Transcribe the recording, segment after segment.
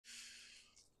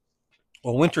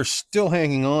Well, winter's still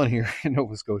hanging on here in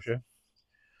Nova Scotia,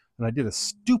 and I made a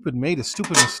stupid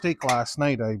mistake last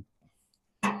night.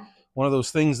 One of those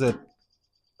things that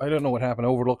I don't know what happened. I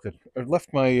overlooked it. I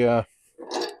left my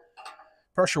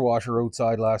pressure washer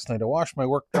outside last night. I washed my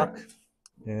work truck,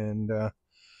 and I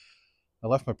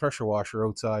left my pressure washer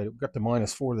outside. It got to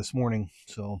 -4 this morning,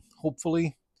 so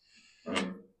hopefully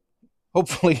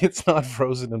it's not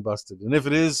frozen and busted. And if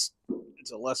it is,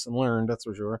 it's a lesson learned. That's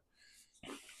for sure.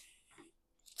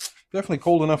 Definitely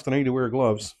cold enough that I need to wear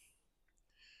gloves.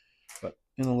 But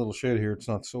in a little shed here, it's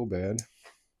not so bad.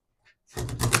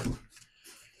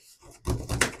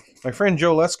 My friend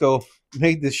Joe Lesko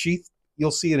made this sheath. You'll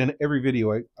see it in every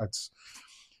video.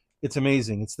 It's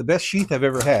amazing. It's the best sheath I've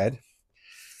ever had.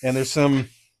 And there's some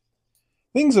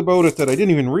things about it that I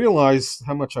didn't even realize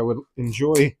how much I would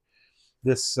enjoy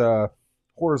this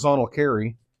horizontal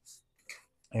carry.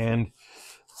 And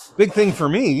big thing for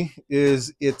me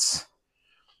is it's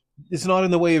not in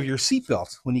the way of your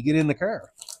seatbelt when you get in the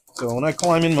car. So when I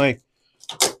climb in my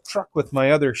truck with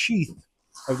my other sheath,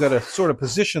 I've got to sort of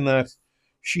position that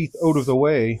sheath out of the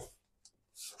way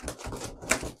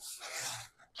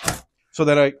so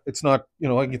that it's not,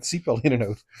 I get seatbelt in and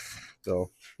out.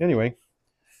 So anyway,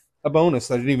 a bonus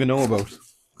that I didn't even know about.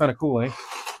 Kind of cool, eh?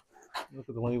 Look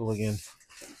at the label again.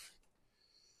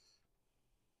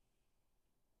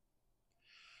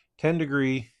 10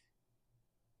 degree,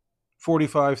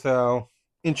 45 thou,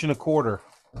 1.25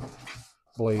 inch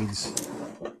blades.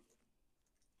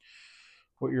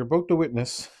 What you're about to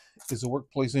witness is a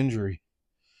workplace injury.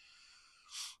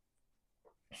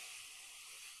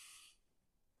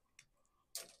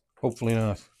 Hopefully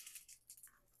not.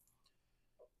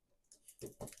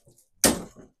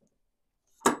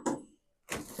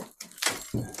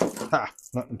 Ha!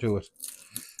 Nothing to it.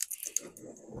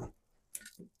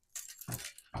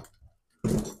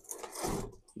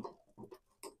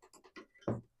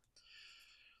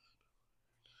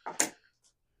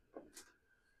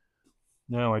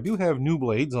 Now, I do have new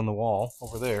blades on the wall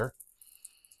over there.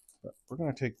 But we're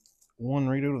going to take one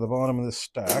right out of the bottom of this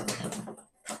stack.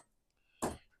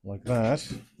 Like that.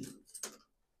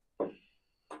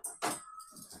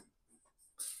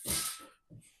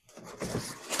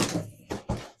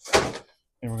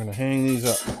 And we're going to hang these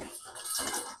up.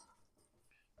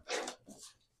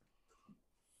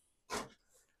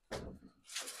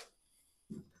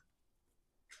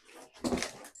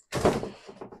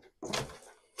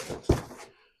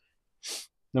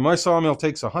 Now my sawmill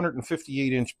takes a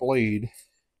 158-inch blade,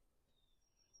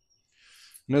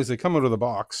 and as they come out of the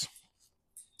box,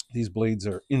 these blades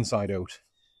are inside out.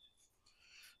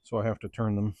 So I have to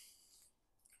turn them,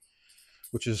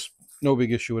 which is no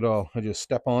big issue at all. I just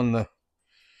step on the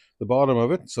bottom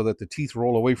of it so that the teeth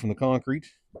roll away from the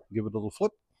concrete, give it a little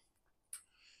flip.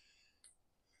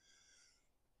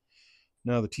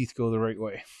 Now the teeth go the right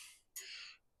way.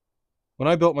 When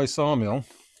I built my sawmill,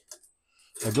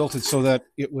 I built it so that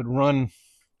it would run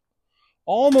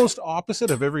almost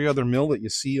opposite of every other mill that you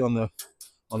see on the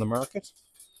market.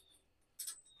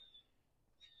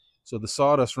 So the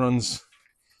sawdust runs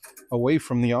away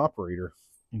from the operator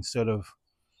instead of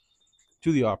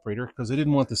to the operator, because I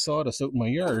didn't want the sawdust out in my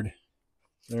yard.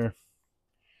 There.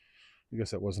 I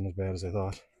guess that wasn't as bad as I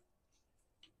thought.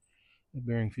 The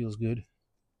bearing feels good.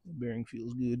 The bearing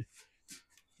feels good.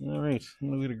 All right, I'm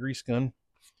going to get a grease gun.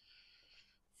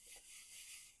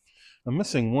 I'm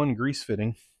missing one grease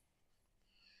fitting.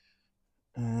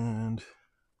 And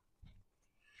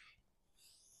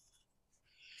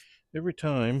every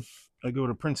time I go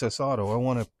to Princess Auto, I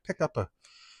want to pick up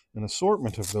an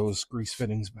assortment of those grease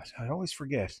fittings, but I always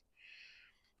forget.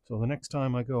 So the next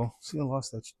time I go, see, I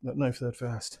lost that knife that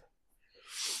fast.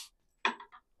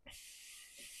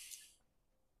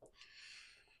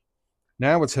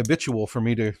 Now it's habitual for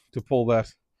me to pull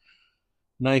that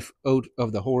knife out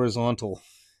of the horizontal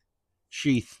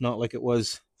sheath, not like it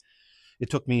was. It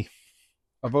took me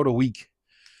about a week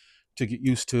to get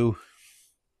used to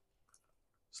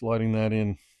sliding that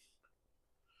in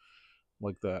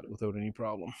like that without any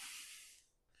problem.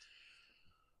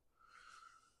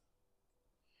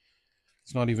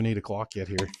 It's not even 8 o'clock yet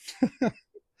here.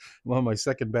 I'm on my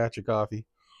second batch of coffee.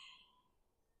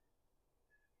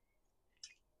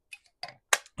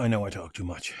 I know I talk too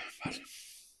much,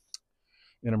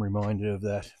 and I'm reminded of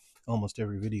that almost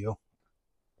every video.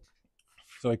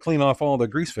 So I clean off all the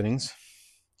grease fittings.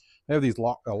 I have these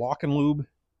lock and lube,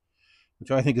 which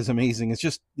I think is amazing. It's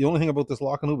just the only thing about this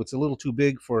lock and lube, it's a little too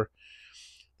big for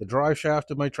the drive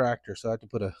shaft of my tractor, so I have to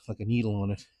put a needle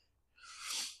on it.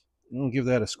 I'll give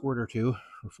that a squirt or 2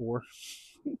 or 4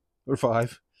 or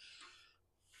 5.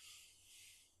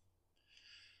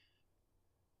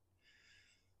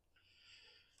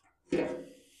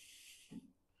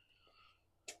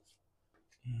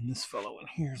 this fellow in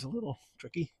here is a little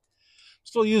tricky.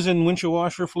 Still using windshield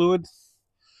washer fluid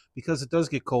because it does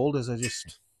get cold, as I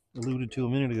just alluded to a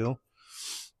minute ago.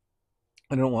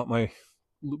 I don't want my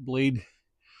blade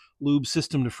lube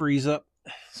system to freeze up,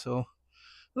 so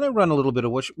I run a little bit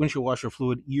of windshield washer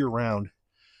fluid year round,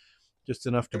 just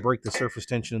enough to break the surface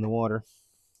tension in the water.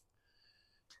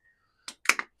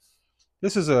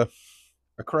 This is a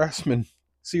Craftsman,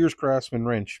 Sears Craftsman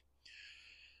wrench.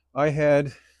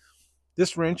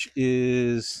 This wrench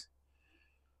is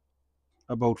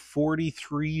about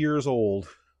 43 years old,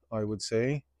 I would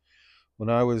say. When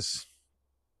I was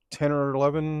 10 or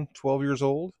 11, 12 years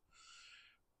old,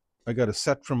 I got a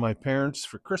set from my parents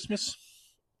for Christmas.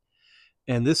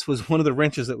 And this was one of the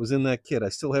wrenches that was in that kit. I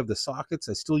still have the sockets.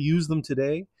 I still use them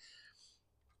today.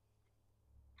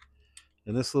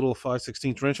 And this little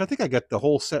 5/16 wrench, I think I got the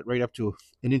whole set right up to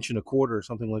 1 1/4 inches or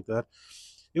something like that.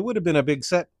 It would have been a big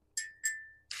set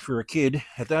for a kid.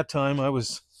 At that time, I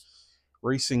was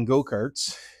racing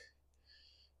go-karts.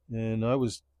 And I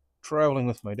was traveling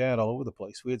with my dad all over the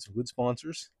place. We had some good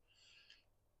sponsors.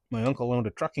 My uncle owned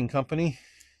a trucking company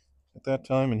at that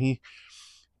time, and he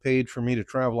paid for me to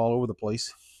travel all over the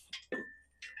place.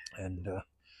 And I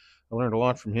learned a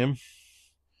lot from him.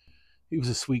 He was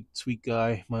a sweet, sweet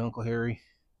guy, my Uncle Harry.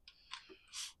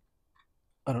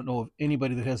 I don't know of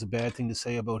anybody that has a bad thing to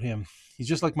say about him. He's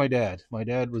just like my dad. My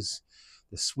dad was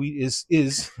the sweetest,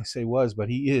 I say was, but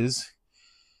he is.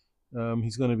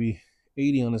 He's going to be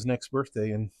 80 on his next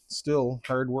birthday and still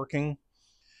hardworking.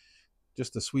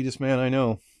 Just the sweetest man I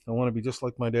know. I want to be just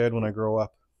like my dad when I grow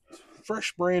up.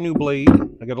 Fresh, brand new blade.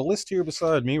 I got a list here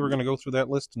beside me. We're going to go through that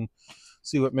list and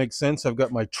see what makes sense. I've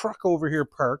got my truck over here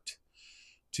parked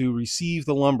to receive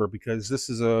the lumber because this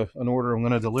is an order I'm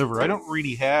going to deliver. I don't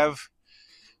really have,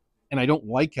 and I don't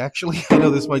like, actually, I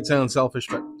know this might sound selfish,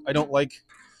 but I don't like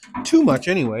too much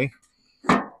anyway,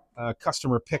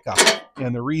 customer pickup.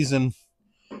 And the reason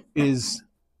is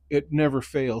it never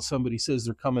fails. Somebody says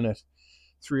they're coming at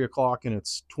 3 o'clock and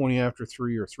it's 20 after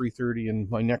 3 or 3:30 and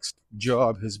my next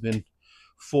job has been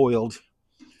foiled.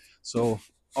 So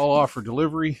I'll offer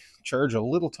delivery, charge a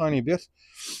little tiny bit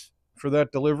for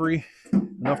that delivery,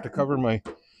 enough to cover my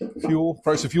fuel.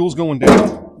 Price of fuel's going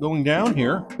down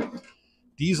here.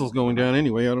 Diesel's going down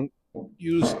anyway. I don't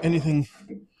use anything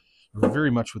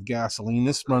very much with gasoline.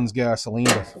 This runs gasoline,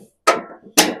 but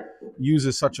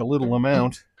uses such a little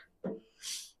amount.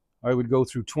 I would go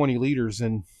through 20 liters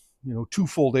in 2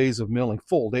 full days of milling.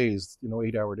 Full days,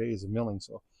 8-hour days of milling.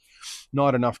 So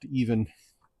not enough to even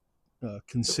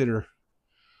consider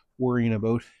worrying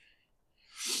about.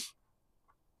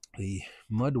 The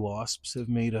mud wasps have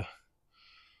made a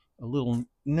little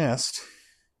nest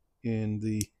in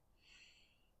the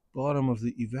bottom of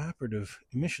the evaporative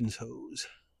emissions hose.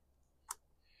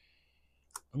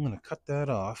 I'm going to cut that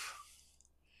off.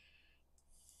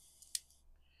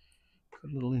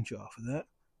 Cut a little inch off of that,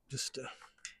 just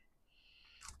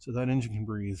so that engine can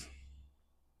breathe.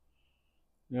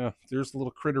 Yeah, there's the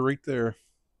little critter right there.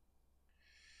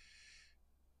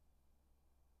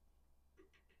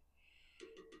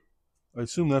 I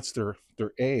assume that's their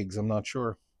eggs. I'm not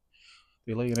sure.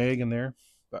 They lay an egg in there,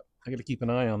 but I got to keep an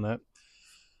eye on that.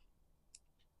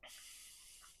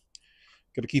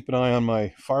 Got to keep an eye on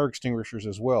my fire extinguishers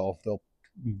as well. They'll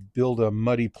build a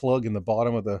muddy plug in the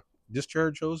bottom of the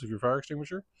discharge hose of your fire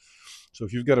extinguisher. So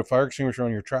if you've got a fire extinguisher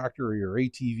on your tractor or your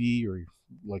ATV or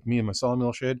like me in my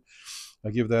sawmill shed,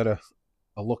 I give that a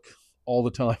look all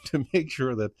the time to make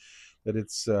sure that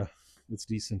it's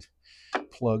decent.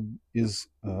 Plug is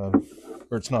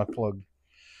or it's not plugged.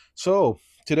 So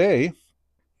today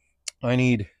I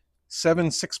need 7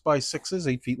 6x6s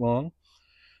 8 feet long.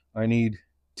 I need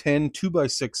 10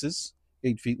 2x6s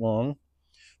 8 feet long.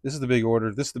 This is the big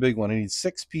order. This is the big one. I need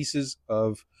 6 pieces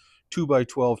of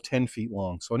 2x12 10 feet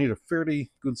long. So I need a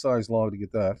fairly good sized log to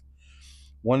get that.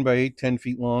 1x8 10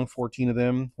 feet long, 14 of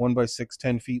them. 1x6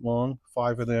 10 feet long,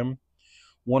 5 of them.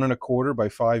 1 1/4 by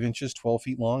 5 inches, 12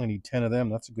 feet long. I need 10 of them.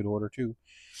 That's a good order too.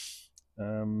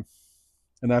 And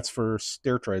that's for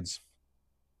stair treads.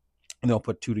 And they'll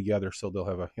put 2 together, so they'll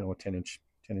have a 10-inch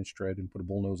tread and put a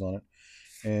bullnose on it.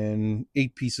 And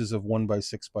 8 pieces of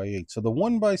 1x6x8. So the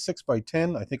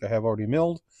 1x6x10 I think I have already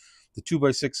milled. The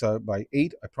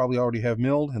 2x6x8 I probably already have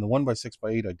milled, and the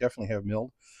 1x6x8 I definitely have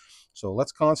milled. So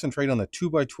let's concentrate on the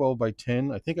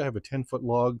 2x12x10. I think I have a 10-foot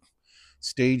log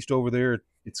staged over there.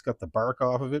 It's got the bark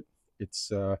off of it.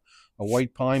 It's a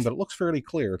white pine, but it looks fairly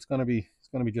clear. It's gonna be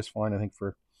just fine, I think,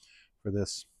 for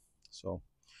this. So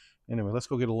anyway, let's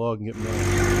go get a log and get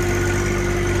milled.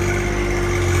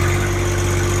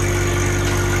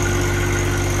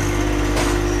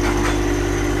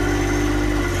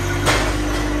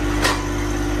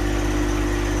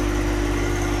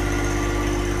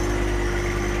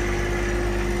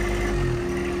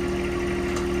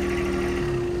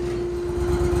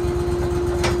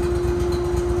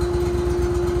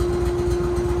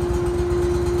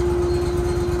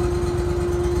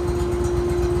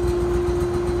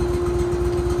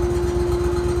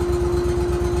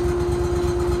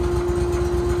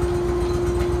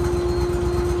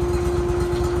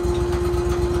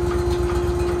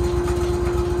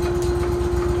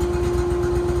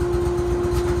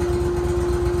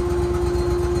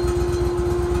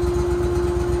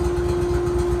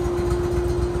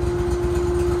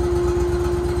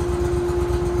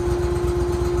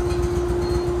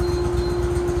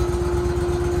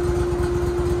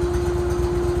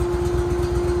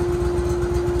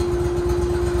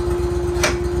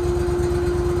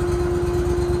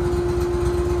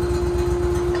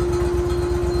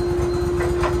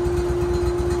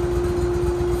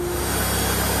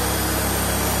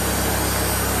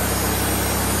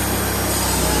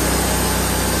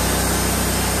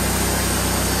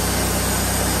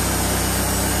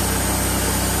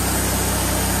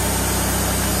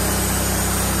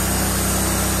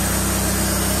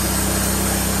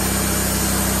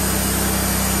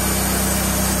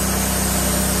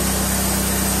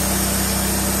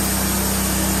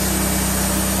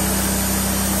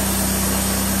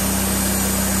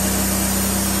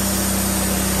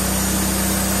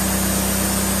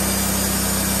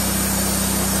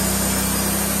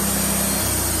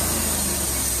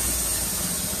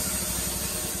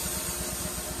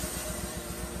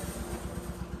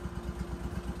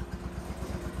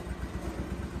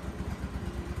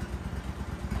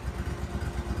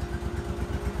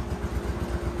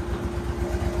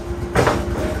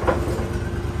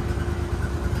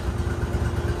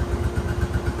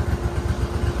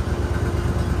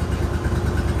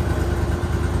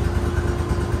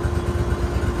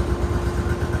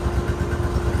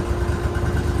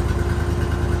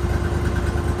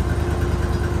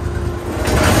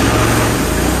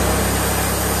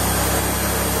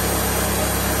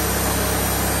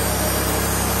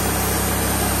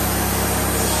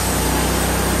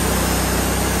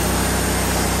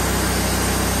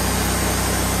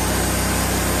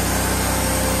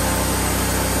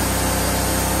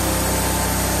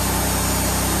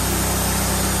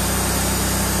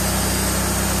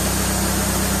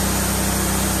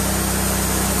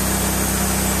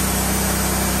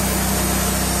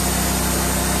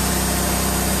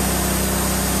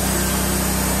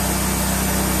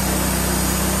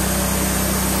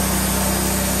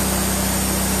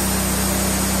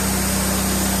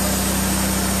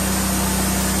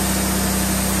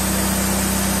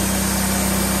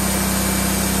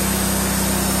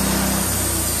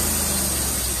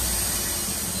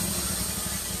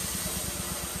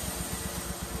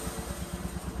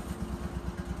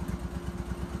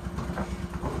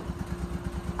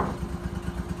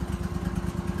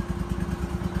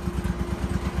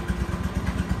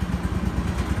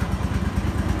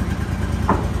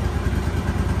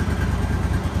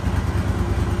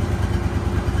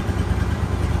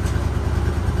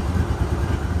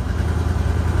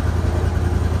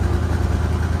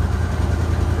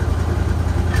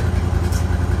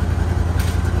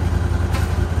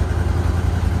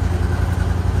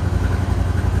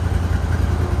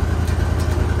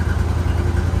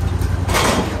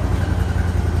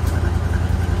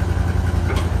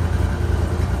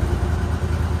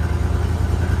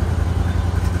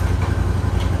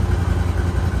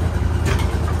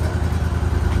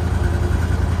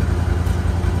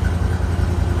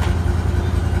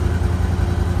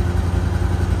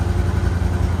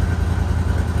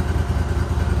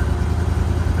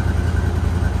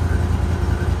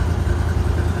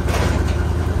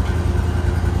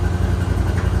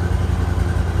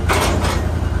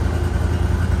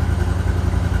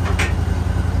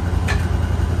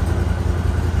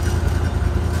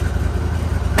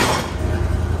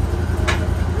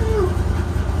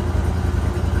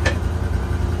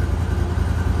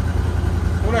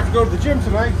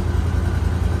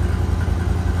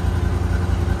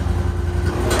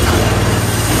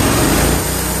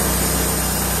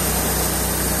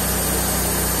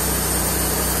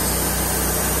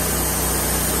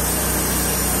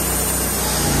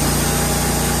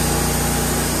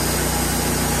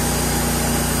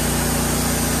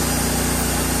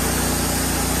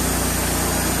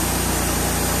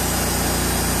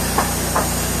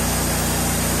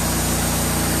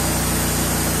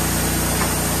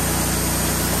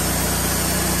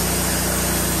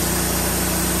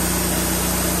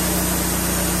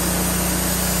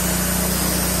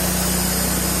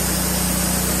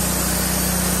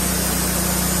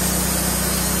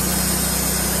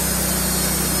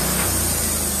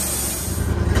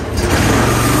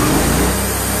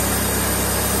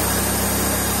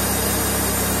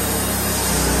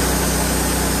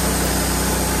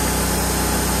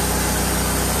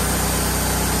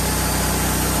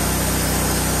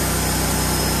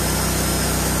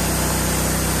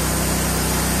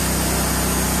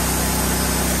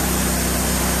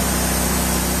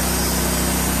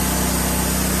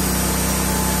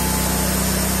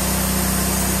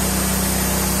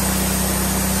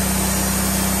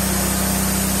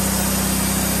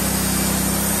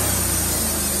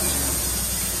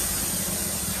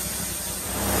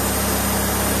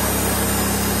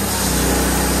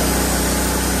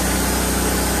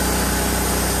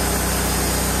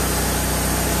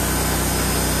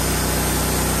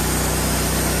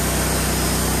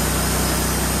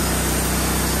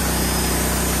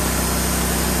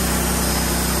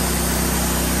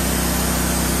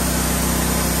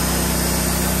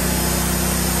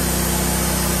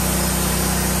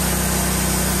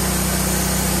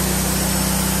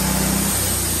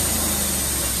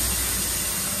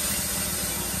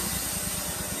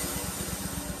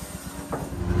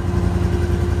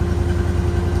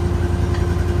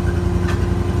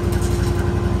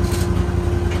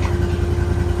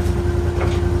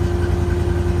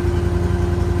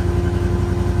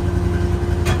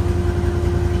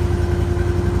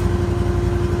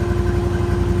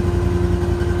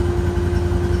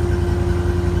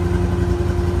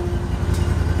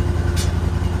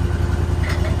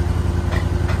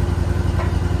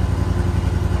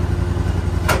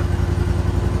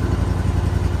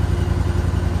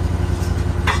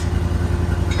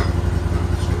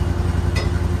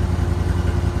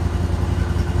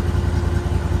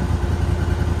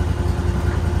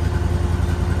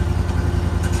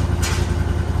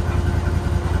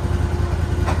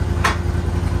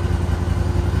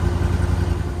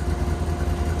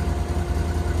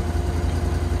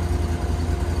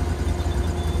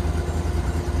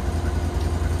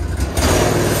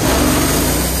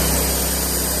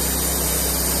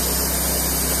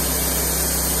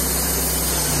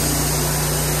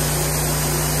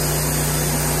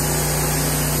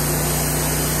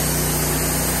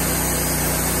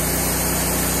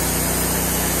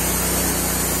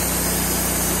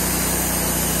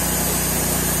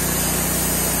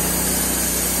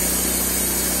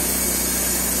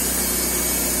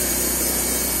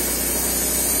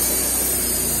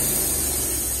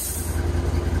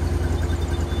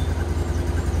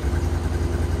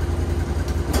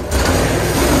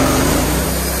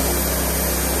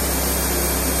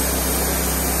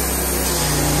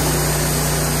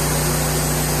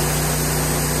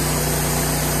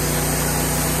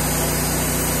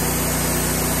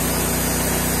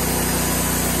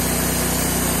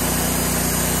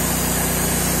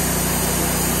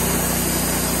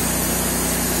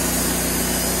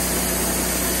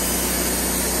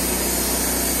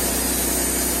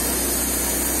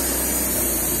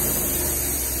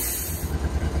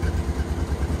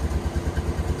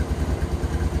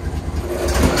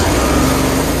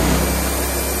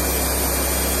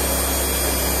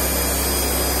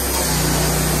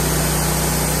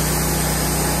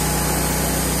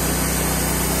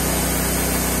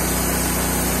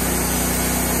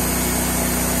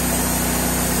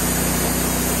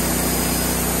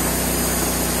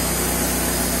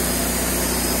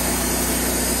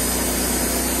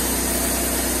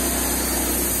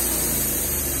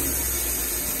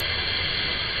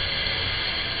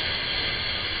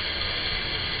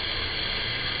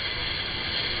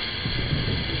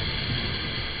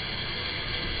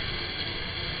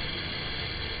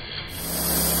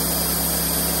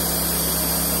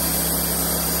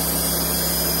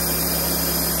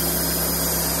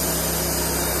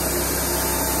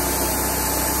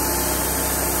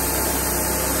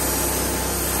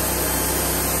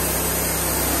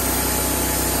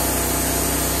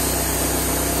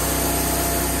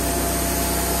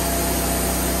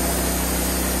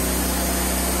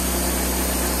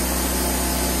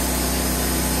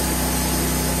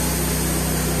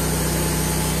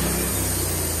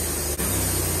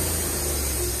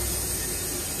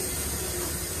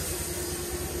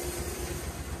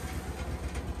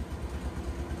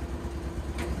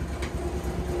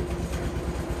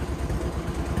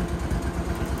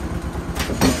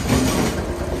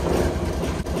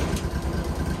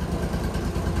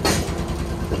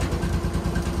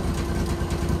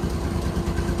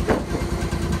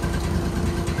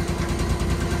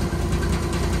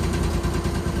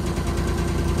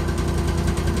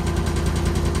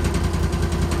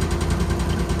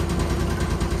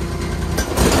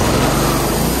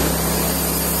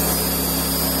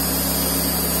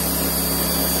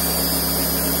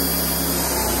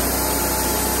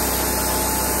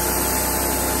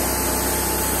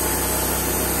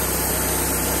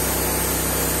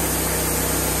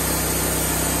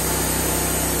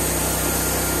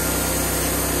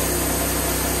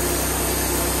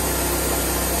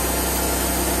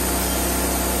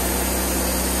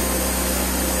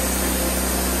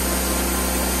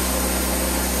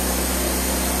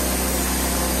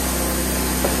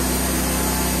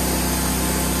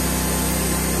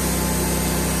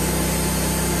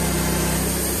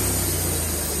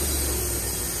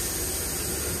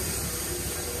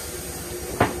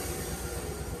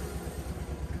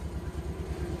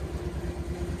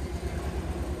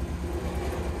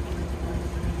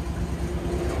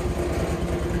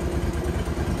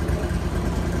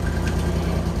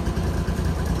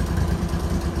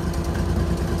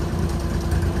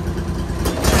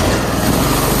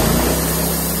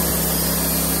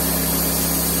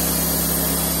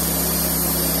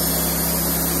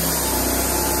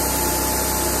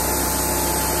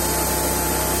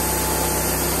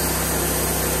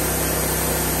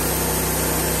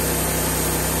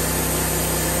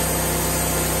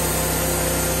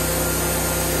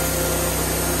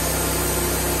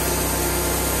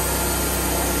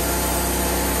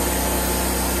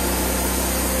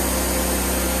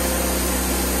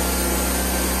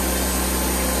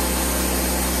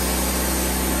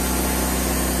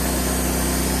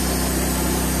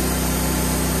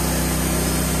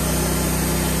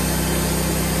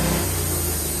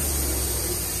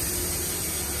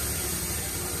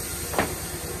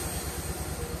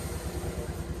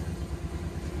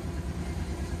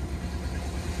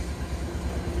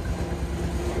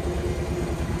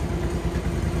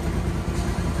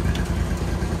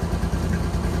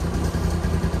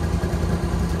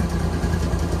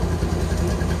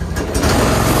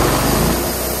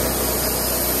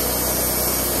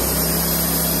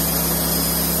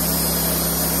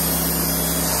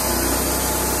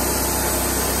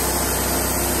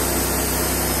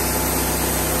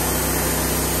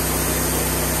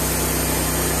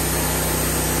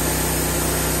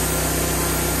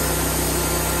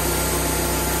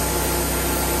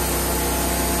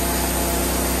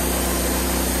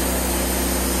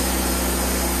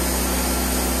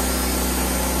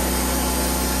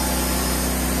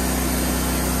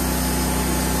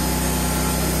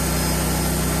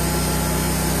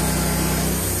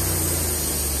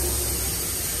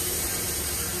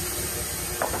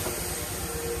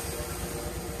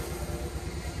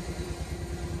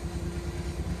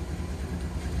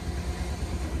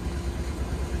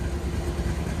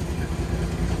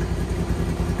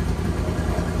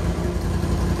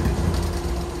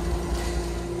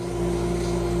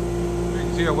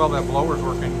 see how well that blower's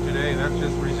working today. That's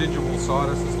just residual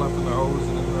sawdust that's left in the hose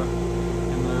and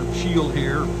in the shield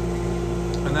here.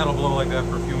 And that'll blow like that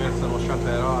for a few minutes, then we'll shut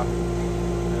that off.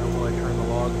 And while I turn the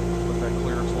log, let that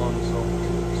clear its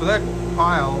lungs. So that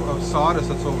pile of sawdust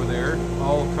that's over there,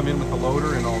 I'll come in with the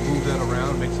loader and I'll move that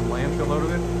around, make some landfill out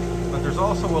of it. But there's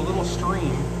also a little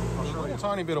stream, a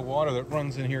tiny bit of water that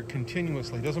runs in here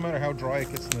continuously. Doesn't matter how dry it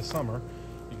gets in the summer.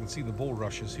 You can see the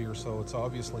bulrushes here, so it's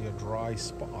obviously a dry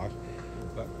spot.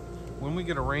 But when we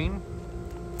get a rain,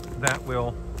 that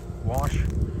will wash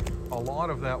a lot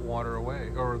of that water away,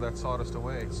 or that sawdust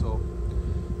away. So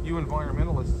you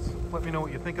environmentalists, let me know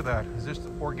what you think of that. Is this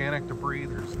organic debris?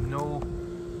 There's no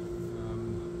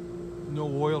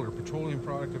oil or petroleum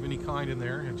product of any kind in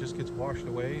there. It just gets washed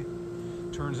away,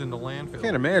 turns into landfill. I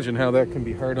can't imagine how that can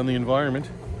be hard on the environment.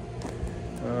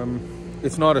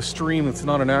 It's not a stream, it's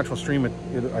not a natural stream.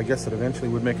 I guess it eventually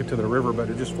would make it to the river, but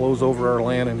it just flows over our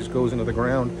land and just goes into the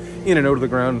ground, in and out of the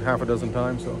ground half a dozen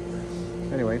times. So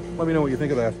anyway, let me know what you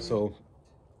think of that. So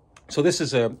this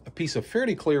is a piece of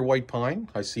fairly clear white pine.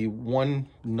 I see one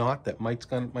knot that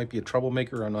might be a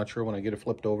troublemaker. I'm not sure. When I get it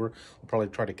flipped over, I'll probably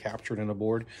try to capture it in a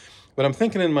board. But I'm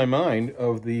thinking in my mind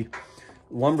of the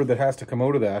lumber that has to come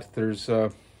out of that. There's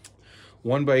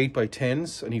 1 by 8 by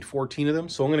 10s. I need 14 of them.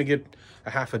 So I'm going to get a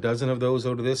half a dozen of those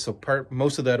out of this. So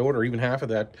most of that order, even half of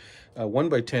that 1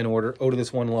 by 10 order out of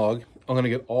this one log. I'm going to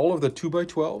get all of the 2 by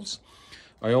 12s.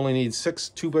 I only need 6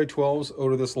 2 by 12s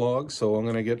out of this log, so I'm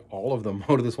going to get all of them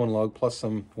out of this one log, plus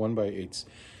some 1 by 8s.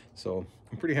 So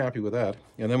I'm pretty happy with that.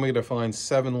 And then we're going to find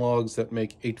 7 logs that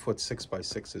make 8-foot 6 by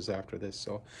 6s after this.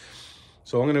 So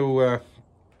I'm going to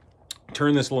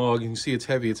turn this log. You can see it's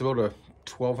heavy. It's about a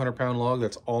 1,200-pound log.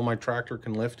 That's all my tractor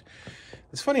can lift.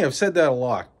 It's funny, I've said that a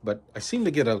lot, but I seem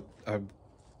to get a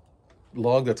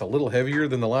log that's a little heavier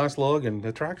than the last log, and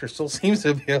the tractor still seems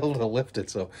to be able to lift it.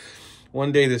 So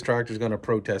one day this tractor is going to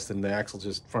protest and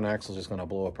the front axle is just going to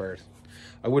blow apart.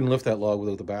 I wouldn't lift that log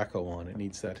without the backhoe on. It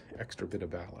needs that extra bit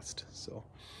of ballast. So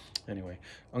anyway,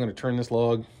 I'm going to turn this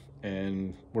log,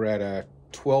 and we're at a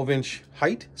 12-inch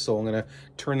height. So I'm going to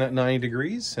turn that 90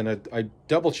 degrees, and I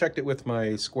double checked it with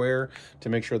my square to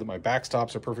make sure that my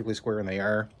backstops are perfectly square, and they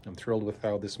are. I'm thrilled with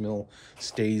how this mill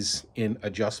stays in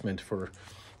adjustment for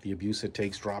the abuse it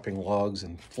takes dropping logs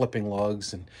and flipping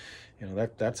logs, and you know,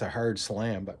 that's a hard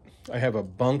slam. But I have a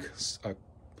bunk, a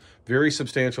very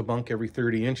substantial bunk every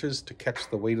 30 inches to catch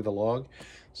the weight of the log.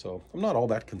 So I'm not all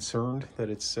that concerned that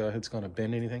it's going to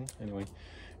bend anything. Anyway,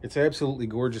 it's absolutely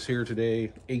gorgeous here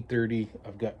today, 8:30.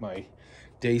 I've got my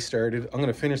day started. I'm going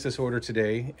to finish this order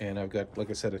today, and I've got,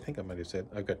 like I said, I think I might have said,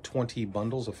 I've got 20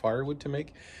 bundles of firewood to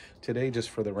make today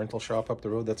just for the rental shop up the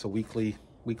road. That's a weekly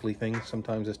thing.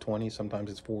 Sometimes it's 20,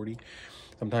 sometimes it's 40.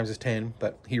 Sometimes it's 10,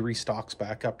 but he restocks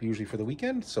back up usually for the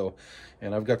weekend. So,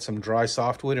 and I've got some dry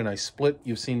softwood, and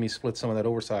you've seen me split some of that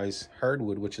oversized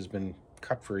hardwood, which has been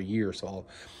cut for a year. So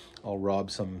I'll rob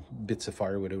some bits of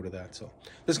firewood out of that. So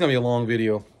this is gonna be a long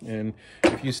video, and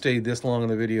if you stayed this long in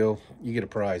the video, you get a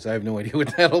prize. I have no idea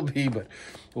what that'll be, but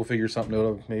we'll figure something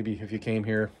out. Maybe if you came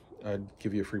here, I'd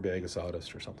give you a free bag of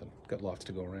sawdust or something. Got lots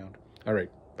to go around. All right,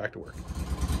 back to work.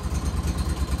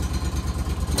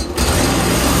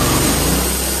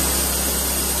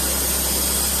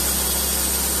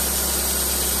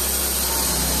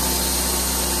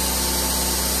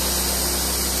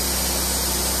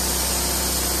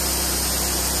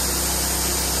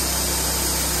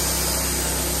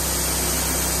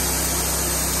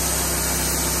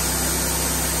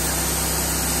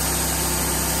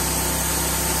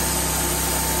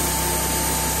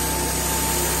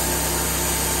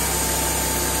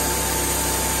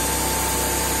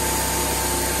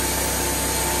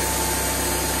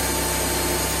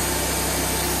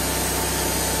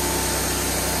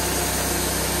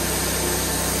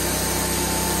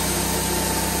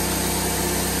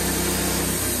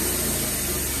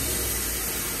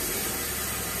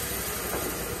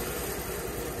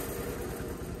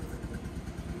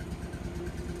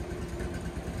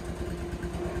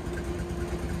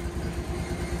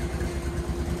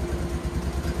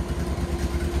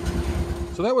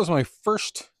 So that was my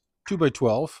first 2 by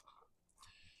 12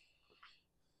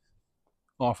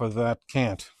 off of that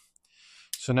cant.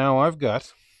 So now I've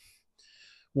got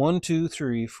 1, 2,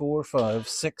 3, 4, 5,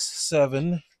 6,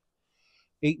 7,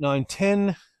 8, 9,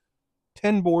 10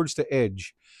 boards to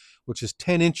edge, which is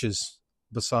 10 inches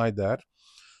beside that.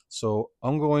 So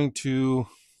I'm going to,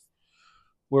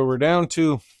 where we're down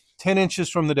to 10 inches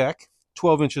from the deck,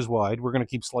 12 inches wide. We're going to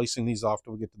keep slicing these off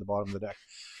till we get to the bottom of the deck.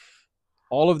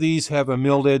 All of these have a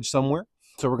milled edge somewhere.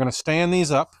 So we're going to stand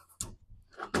these up.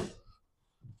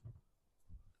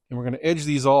 And we're going to edge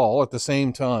these all at the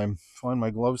same time. Find my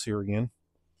gloves here again.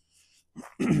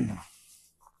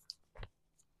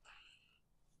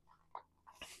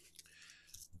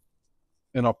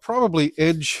 And I'll probably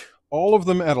edge all of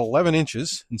them at 11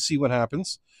 inches and see what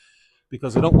happens,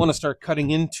 because I don't want to start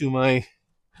cutting into my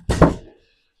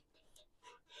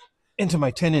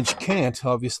 10-inch cant,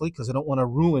 obviously, because I don't want to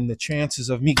ruin the chances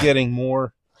of me getting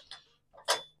more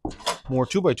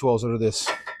 2x12s out of this.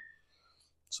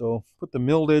 So put the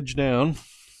milled edge down.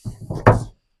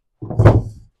 The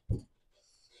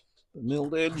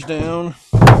milled edge down.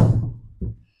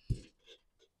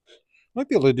 Might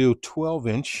be able to do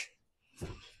 12-inch.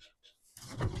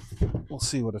 We'll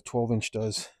see what a 12-inch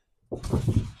does.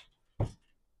 Going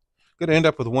to end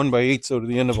up with 1x8 out of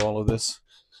the end of all of this.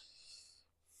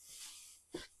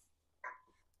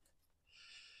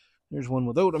 There's one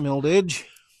without a milled edge.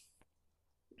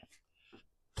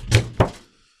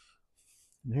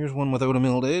 And here's one without a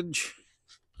milled edge.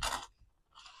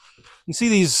 You see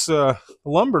these,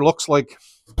 lumber looks like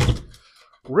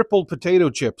rippled potato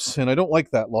chips, and I don't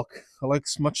like that look. I like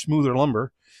much smoother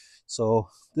lumber. So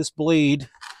this blade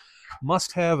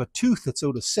must have a tooth that's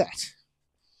out of set,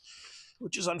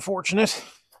 which is unfortunate.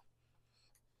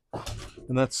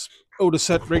 And that's out of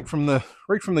set right from the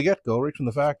get-go, right from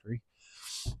the factory.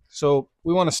 So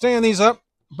we want to stand these up,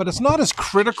 but it's not as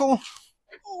critical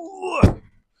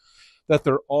that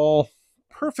they're all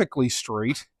perfectly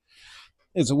straight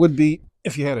as it would be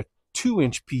if you had a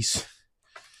 2-inch piece.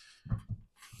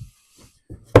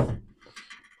 There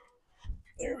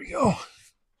we go.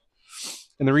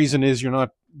 And the reason is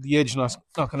the edge not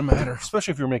going to matter,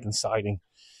 especially if you're making siding.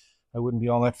 I wouldn't be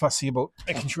all that fussy about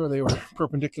making sure they were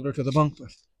perpendicular to the bunk,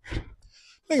 but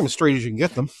make them as straight as you can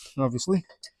get them, obviously.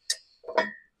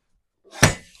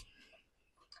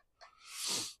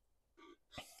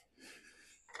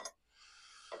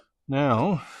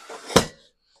 Now,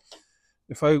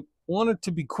 if I wanted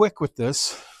to be quick with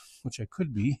this, which I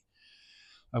could be,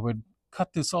 I would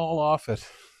cut this all off at,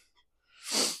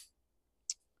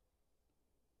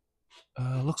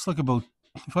 looks like about,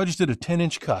 if I just did a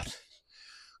 10-inch cut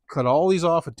all these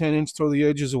off at 10 inch, throw the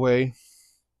edges away,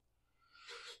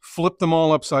 flip them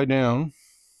all upside down,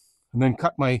 and then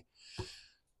cut my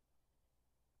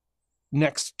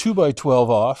next 2x12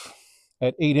 off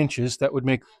at 8 inches, that would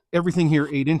make everything here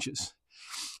 8 inches.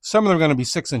 Some of them are going to be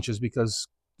 6 inches because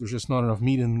there's just not enough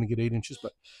meat in them to get 8 inches,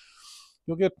 but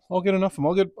I'll get enough of them.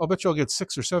 I'll bet you I'll get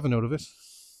 6 or 7 out of it.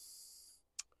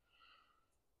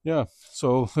 Yeah,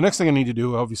 so the next thing I need to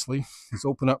do, obviously, is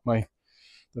open up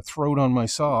the throat on my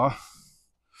saw,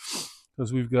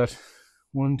 because we've got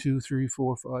 1, 2, 3,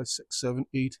 4, 5, 6, 7,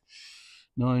 8,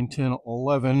 9, 10,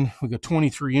 11. We got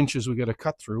 23 inches we got to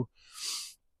cut through.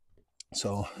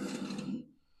 So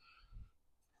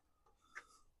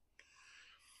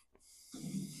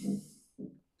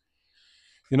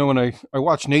you know, when I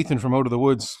watch Nathan from Out of the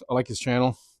Woods, I like his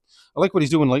channel. I like what he's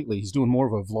doing lately. He's doing more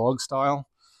of a vlog style.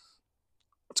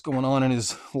 What's going on in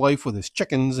his life with his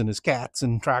chickens and his cats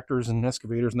and tractors and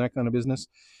excavators and that kind of business.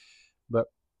 But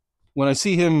when I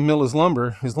see him mill his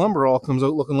lumber all comes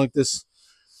out looking like this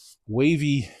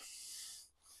wavy,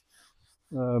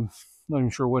 not even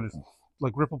sure what it,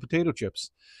 like rippled potato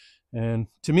chips. And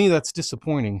to me, that's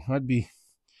disappointing. I'd be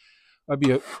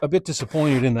a bit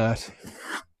disappointed in that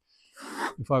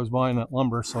if I was buying that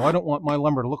lumber. So I don't want my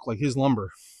lumber to look like his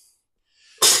lumber.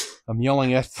 I'm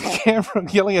yelling at the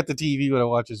camera, yelling at the TV when I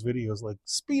watch his videos, like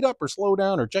speed up or slow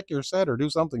down or check your set or do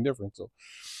something different. So,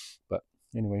 but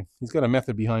anyway, he's got a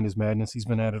method behind his madness. He's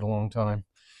been at it a long time.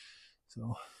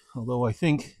 So, although I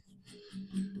think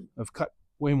I've cut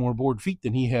way more board feet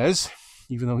than he has,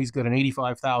 even though he's got an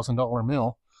 $85,000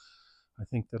 mill, I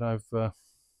think that I've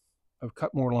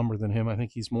cut more lumber than him. I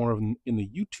think he's more of in the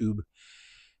YouTube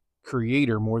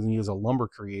creator more than he is a lumber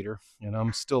creator, and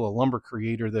I'm still a lumber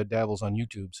creator that dabbles on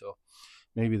YouTube. So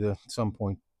maybe at some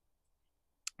point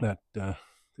that the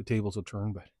tables will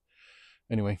turn. But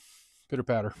anyway, pitter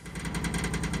patter.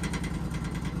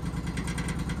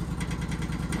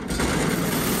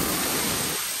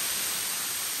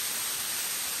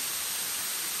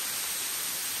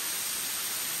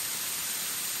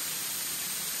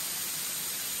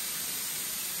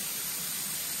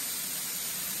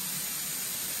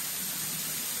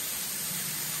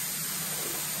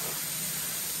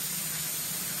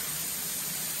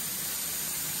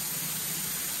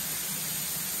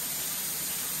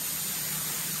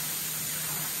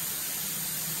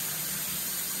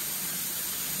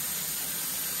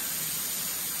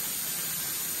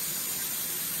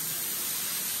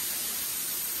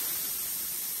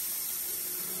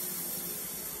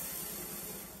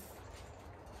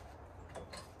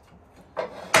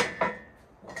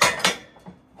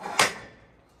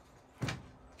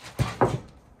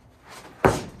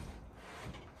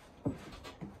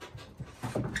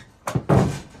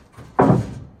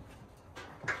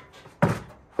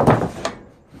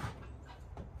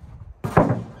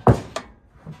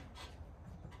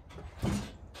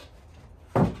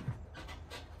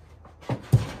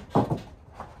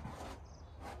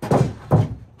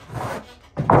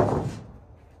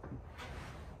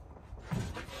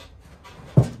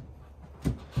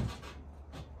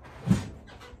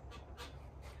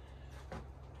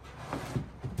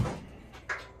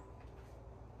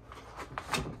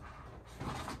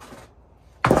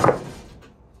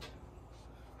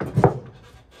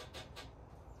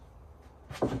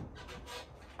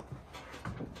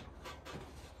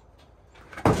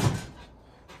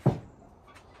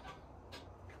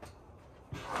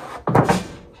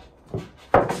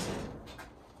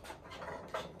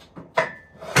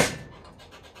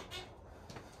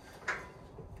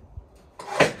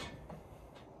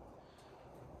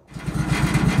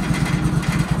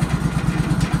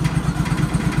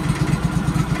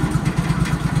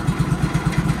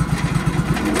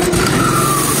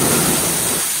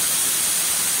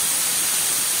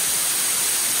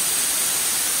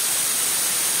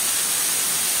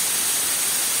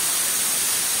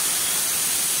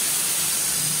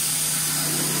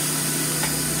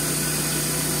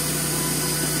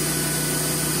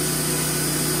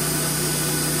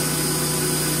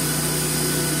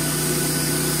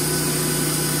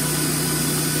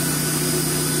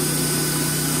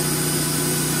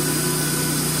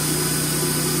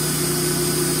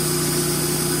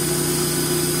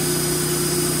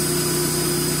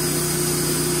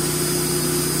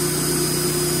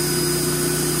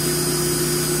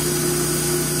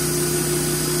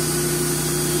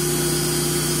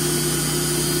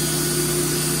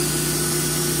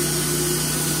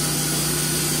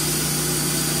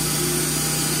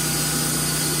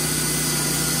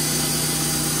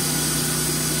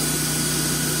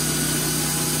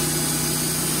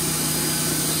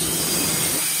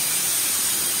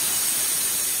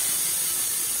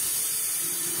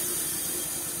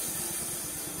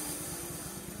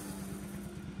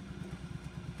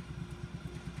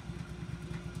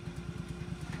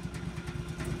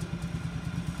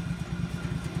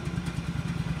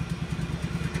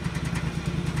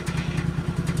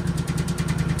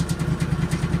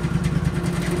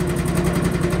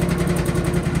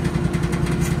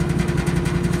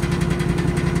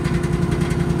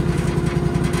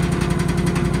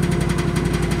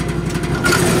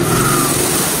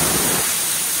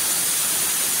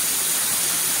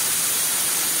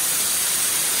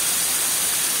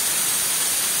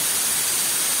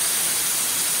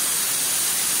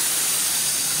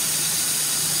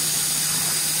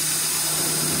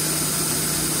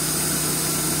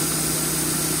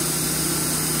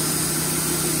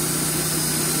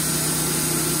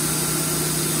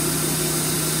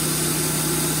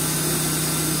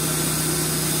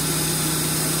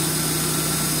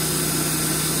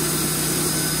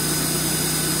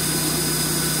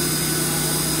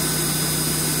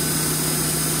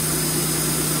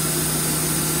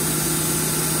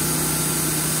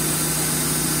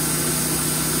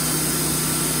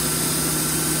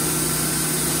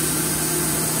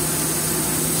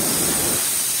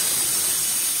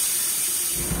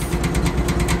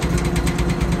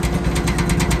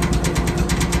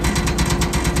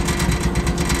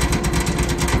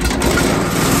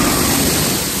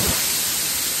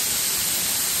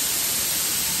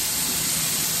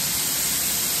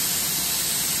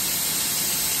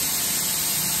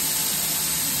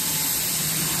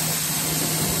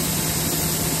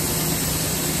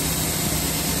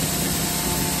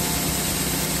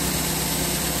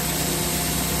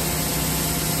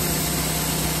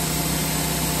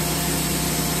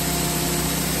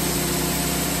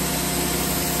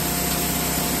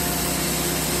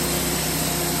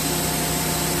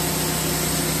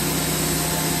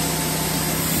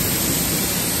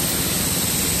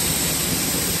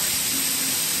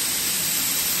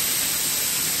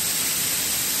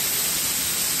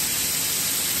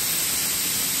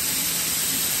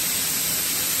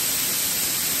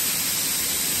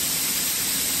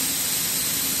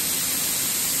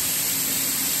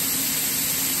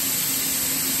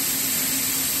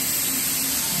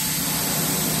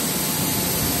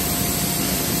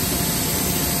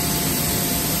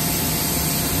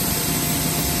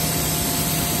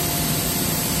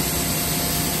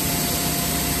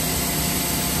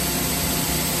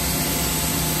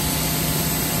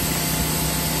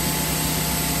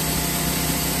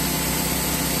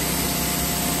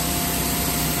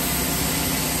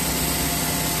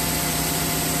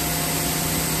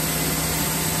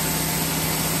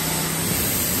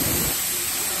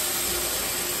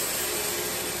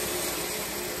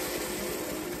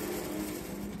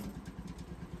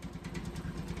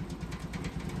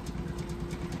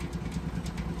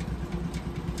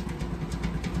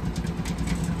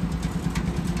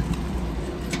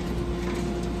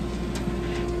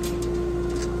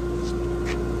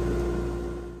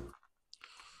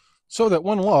 So that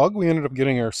one log, we ended up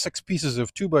getting our 6 pieces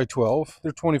of 2x12.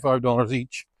 They're $25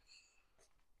 each.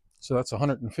 So that's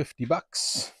 150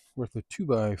 bucks worth of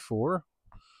 2x4.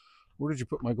 Where did you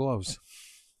put my gloves?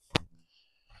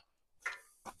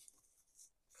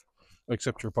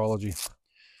 Accept your apology.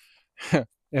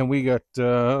 And we got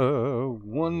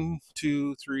 1,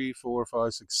 2, 3, 4,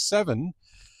 5, 6, 7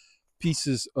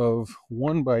 pieces of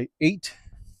 1x8.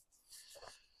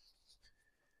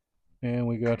 And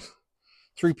we got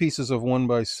 3 pieces of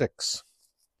 1x6.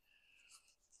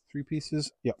 3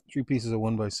 pieces? Yeah, 3 pieces of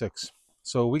 1x6.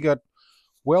 So we got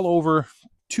well over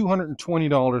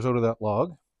 $220 out of that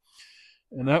log.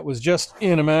 And that was just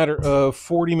in a matter of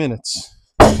 40 minutes.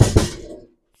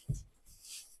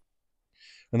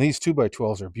 And these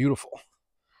 2x12s are beautiful.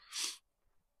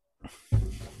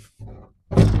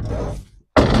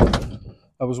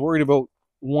 I was worried about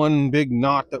one big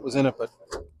knot that was in it, but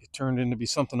it turned into be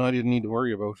something I didn't need to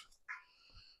worry about.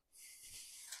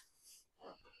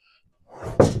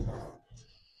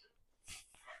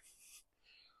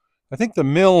 I think the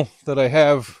mill that I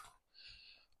have,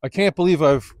 I can't believe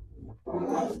I've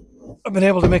been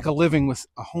able to make a living with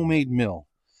a homemade mill.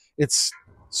 It's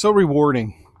so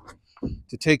rewarding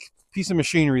to take a piece of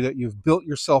machinery that you've built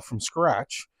yourself from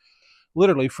scratch,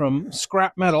 literally from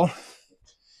scrap metal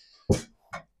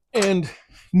and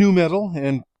new metal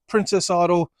and Princess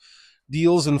Auto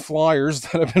deals and flyers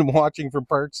that I've been watching for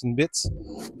parts and bits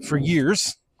for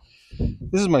years.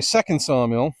 This is my second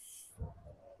sawmill,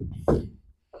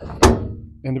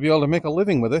 and to be able to make a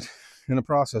living with it in a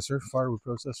processor, firewood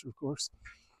processor, of course.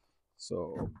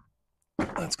 So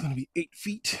that's going to be 8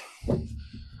 feet.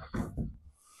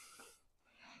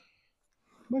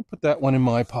 Might put that one in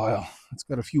my pile. It's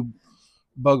got a few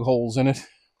bug holes in it.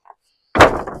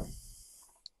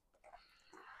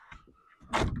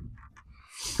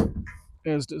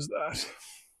 As does that.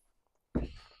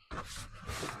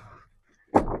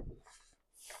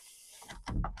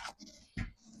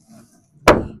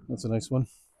 That's a nice one.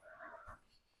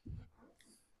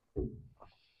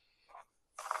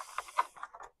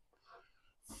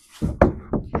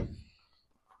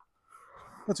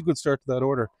 That's a good start to that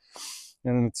order.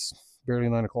 And it's barely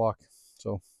 9 o'clock.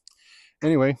 So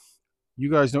anyway,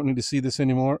 you guys don't need to see this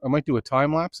anymore. I might do a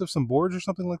time lapse of some boards or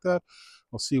something like that.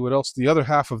 I'll see what else. The other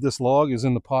half of this log is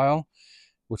in the pile,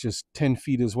 which is 10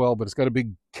 feet as well, but it's got a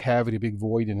big cavity, a big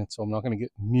void in it, so I'm not going to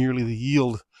get nearly the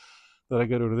yield that I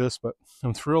got out of this, but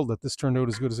I'm thrilled that this turned out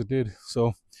as good as it did.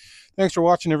 So thanks for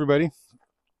watching, everybody.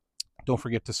 Don't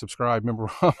forget to subscribe.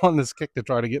 Remember, I'm on this kick to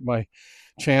try to get my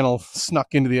channel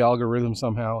snuck into the algorithm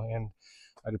somehow, and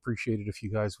I'd appreciate it if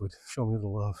you guys would show me the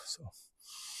love. So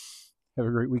have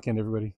a great weekend, everybody.